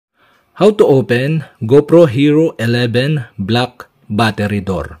How to open GoPro Hero 11 black battery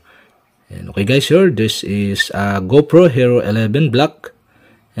door. And okay guys, here this is a GoPro Hero 11 black.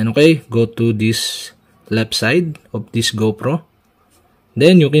 And okay, go to this left side of this GoPro.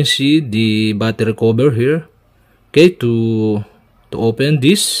 Then you can see the battery cover here. Okay, to open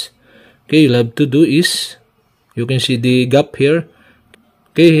this, okay, you'll have to do is, you can see the gap here.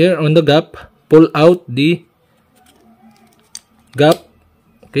 Okay, here on the gap, pull out the gap,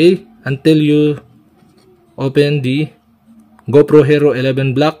 okay, until you open the GoPro Hero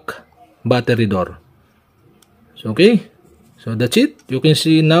 11 black battery door. So okay, so that's it. You can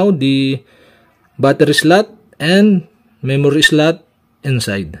see now the battery slot and memory slot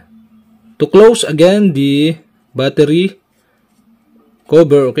inside. To close again the battery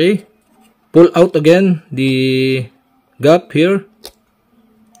cover, okay, pull out again the gap here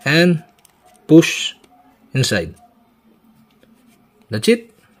and push inside. That's it.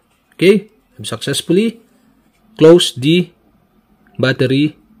 Okay, I've successfully closed the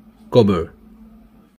battery cover.